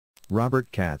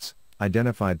Robert Katz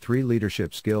identified three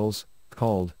leadership skills,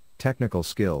 called technical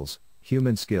skills,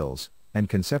 human skills, and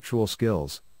conceptual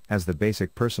skills, as the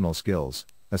basic personal skills,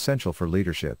 essential for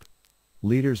leadership.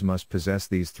 Leaders must possess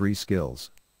these three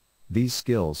skills. These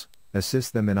skills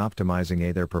assist them in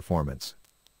optimizing their performance.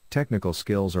 Technical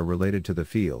skills are related to the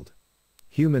field.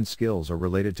 Human skills are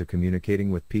related to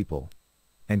communicating with people.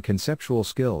 And conceptual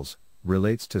skills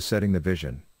relates to setting the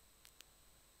vision.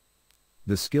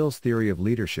 The skills theory of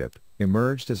leadership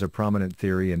emerged as a prominent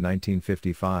theory in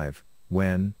 1955,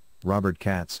 when Robert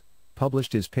Katz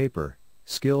published his paper,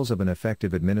 Skills of an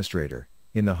Effective Administrator,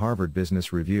 in the Harvard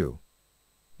Business Review.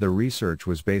 The research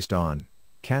was based on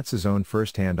Katz's own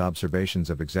first-hand observations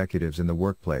of executives in the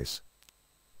workplace.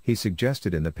 He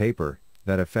suggested in the paper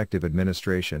that effective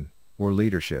administration, or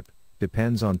leadership,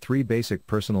 depends on three basic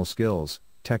personal skills: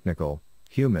 technical,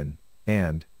 human,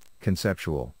 and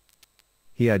conceptual.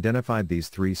 He identified these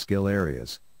three skill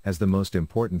areas as the most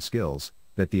important skills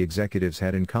that the executives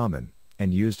had in common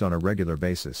and used on a regular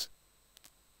basis.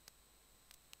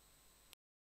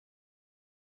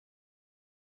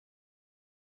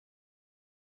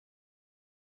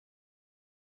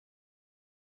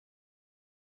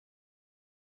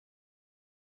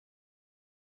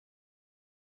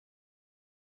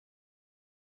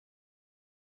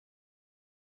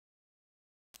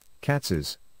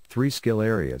 Katz's three skill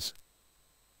areas.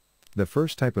 The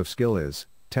first type of skill is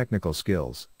technical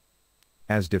skills.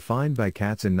 As defined by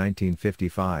Katz in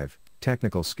 1955,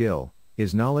 technical skill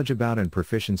is knowledge about and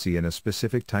proficiency in a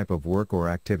specific type of work or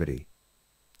activity.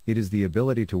 It is the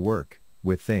ability to work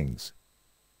with things.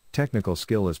 Technical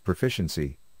skill is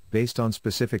proficiency based on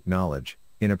specific knowledge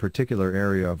in a particular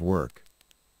area of work.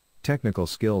 Technical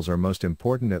skills are most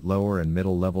important at lower and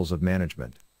middle levels of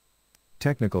management.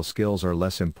 Technical skills are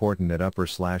less important at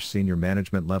upper/senior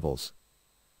management levels.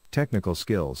 Technical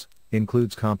skills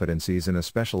includes competencies in a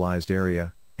specialized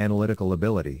area, analytical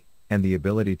ability, and the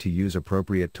ability to use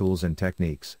appropriate tools and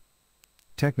techniques.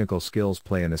 Technical skills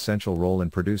play an essential role in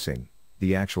producing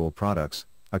the actual products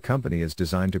a company is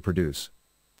designed to produce.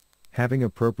 Having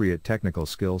appropriate technical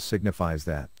skills signifies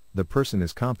that the person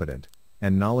is competent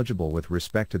and knowledgeable with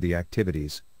respect to the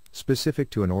activities specific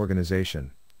to an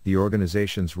organization, the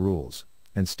organization's rules,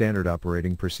 and standard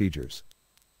operating procedures.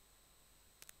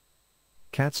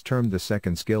 Katz termed the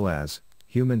second skill as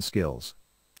human skills.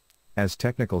 As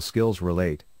technical skills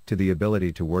relate to the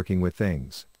ability to working with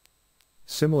things,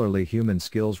 similarly human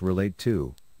skills relate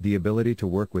to the ability to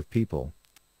work with people.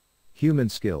 Human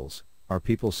skills are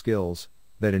people skills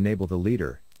that enable the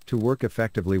leader to work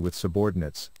effectively with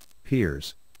subordinates,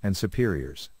 peers, and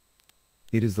superiors.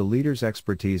 It is the leader's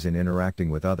expertise in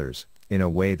interacting with others in a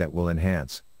way that will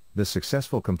enhance the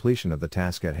successful completion of the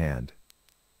task at hand.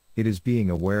 It is being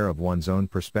aware of one's own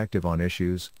perspective on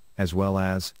issues, as well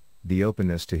as the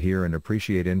openness to hear and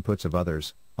appreciate inputs of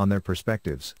others on their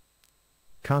perspectives.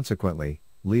 Consequently,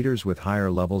 leaders with higher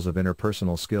levels of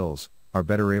interpersonal skills are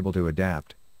better able to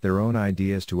adapt their own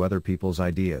ideas to other people's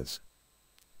ideas,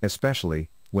 especially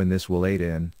when this will aid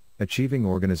in achieving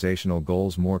organizational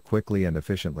goals more quickly and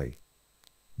efficiently.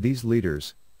 These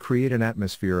leaders create an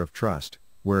atmosphere of trust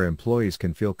where employees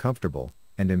can feel comfortable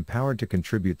and empowered to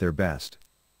contribute their best.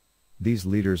 These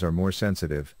leaders are more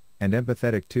sensitive and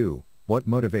empathetic to what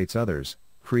motivates others,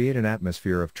 create an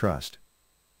atmosphere of trust,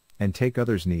 and take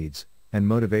others' needs and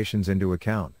motivations into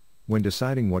account when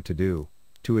deciding what to do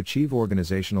to achieve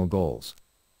organizational goals.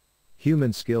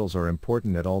 Human skills are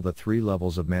important at all the three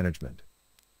levels of management: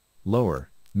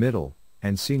 lower, middle,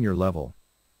 and senior level.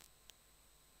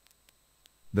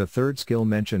 The third skill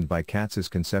mentioned by Katz is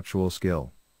conceptual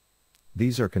skill.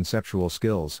 These are conceptual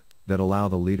skills that allow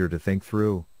the leader to think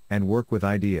through and work with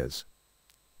ideas.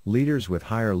 Leaders with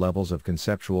higher levels of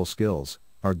conceptual skills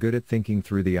are good at thinking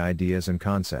through the ideas and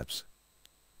concepts,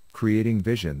 creating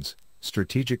visions,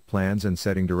 strategic plans, and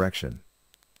setting direction.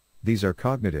 These are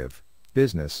cognitive,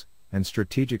 business, and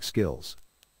strategic skills.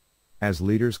 As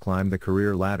leaders climbed the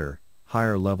career ladder,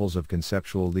 higher levels of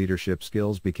conceptual leadership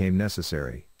skills became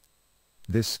necessary.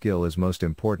 This skill is most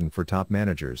important for top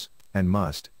managers, and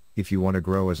must, if you want to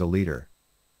grow as a leader.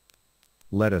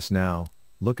 Let us now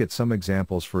look at some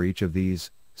examples for each of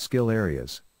these skill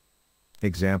areas.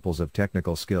 Examples of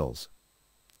technical skills.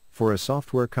 For a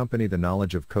software company, the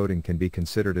knowledge of coding can be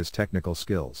considered as technical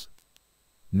skills.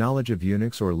 Knowledge of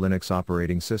Unix or Linux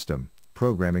operating system,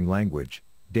 programming language,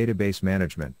 database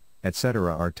management,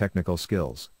 etc. are technical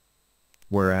skills.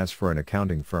 Whereas for an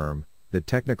accounting firm, the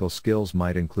technical skills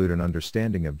might include an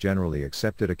understanding of generally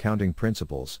accepted accounting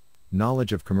principles,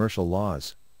 knowledge of commercial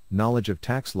laws, knowledge of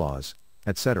tax laws,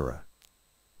 etc.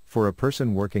 For a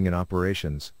person working in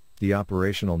operations, the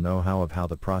operational know-how of how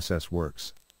the process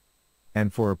works.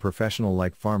 And for a professional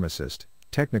like pharmacist,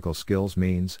 technical skills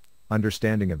means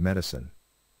understanding of medicine.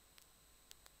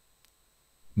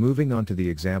 Moving on to the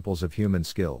examples of human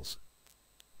skills.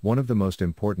 One of the most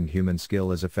important human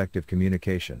skill is effective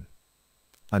communication.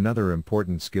 Another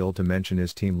important skill to mention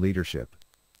is team leadership.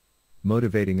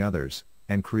 Motivating others,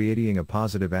 and creating a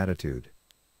positive attitude.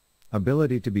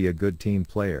 Ability to be a good team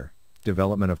player,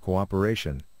 development of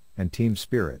cooperation, and team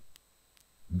spirit.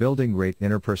 Building great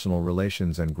interpersonal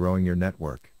relations and growing your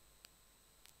network.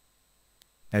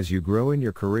 As you grow in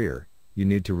your career, you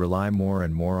need to rely more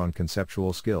and more on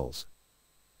conceptual skills.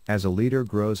 As a leader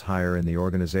grows higher in the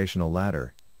organizational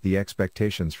ladder, the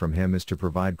expectations from him is to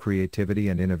provide creativity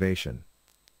and innovation.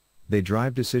 They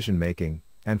drive decision-making,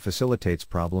 and facilitates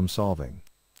problem-solving.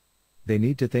 They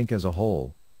need to think as a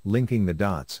whole, linking the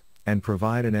dots, and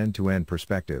provide an end-to-end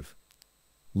perspective.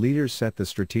 Leaders set the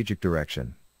strategic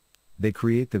direction. They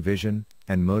create the vision,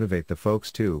 and motivate the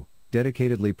folks to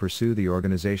dedicatedly pursue the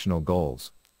organizational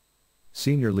goals.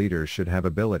 Senior leaders should have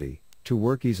ability to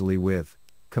work easily with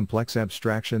complex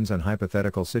abstractions and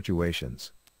hypothetical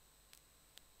situations.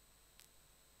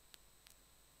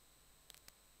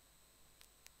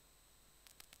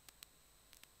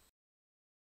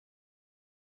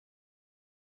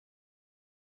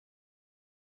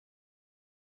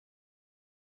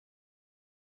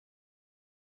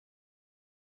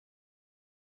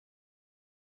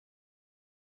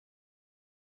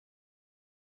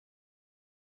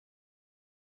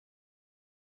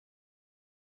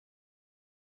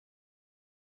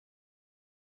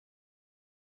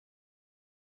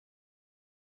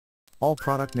 All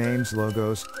product names,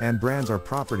 logos, and brands are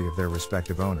property of their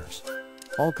respective owners.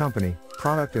 All company,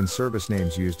 product and service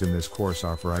names used in this course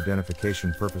are for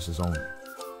identification purposes only.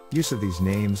 Use of these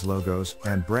names, logos,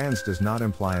 and brands does not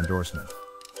imply endorsement.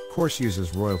 Course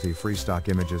uses royalty-free stock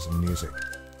images and music.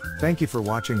 Thank you for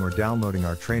watching or downloading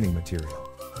our training material.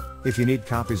 If you need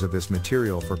copies of this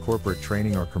material for corporate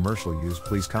training or commercial use,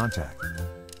 please contact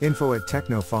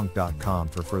info@technofunk.com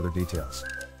for further details.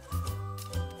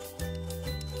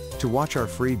 To watch our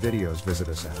free videos, visit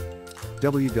us at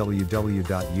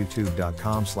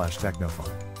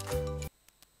www.youtube.com/technofunk.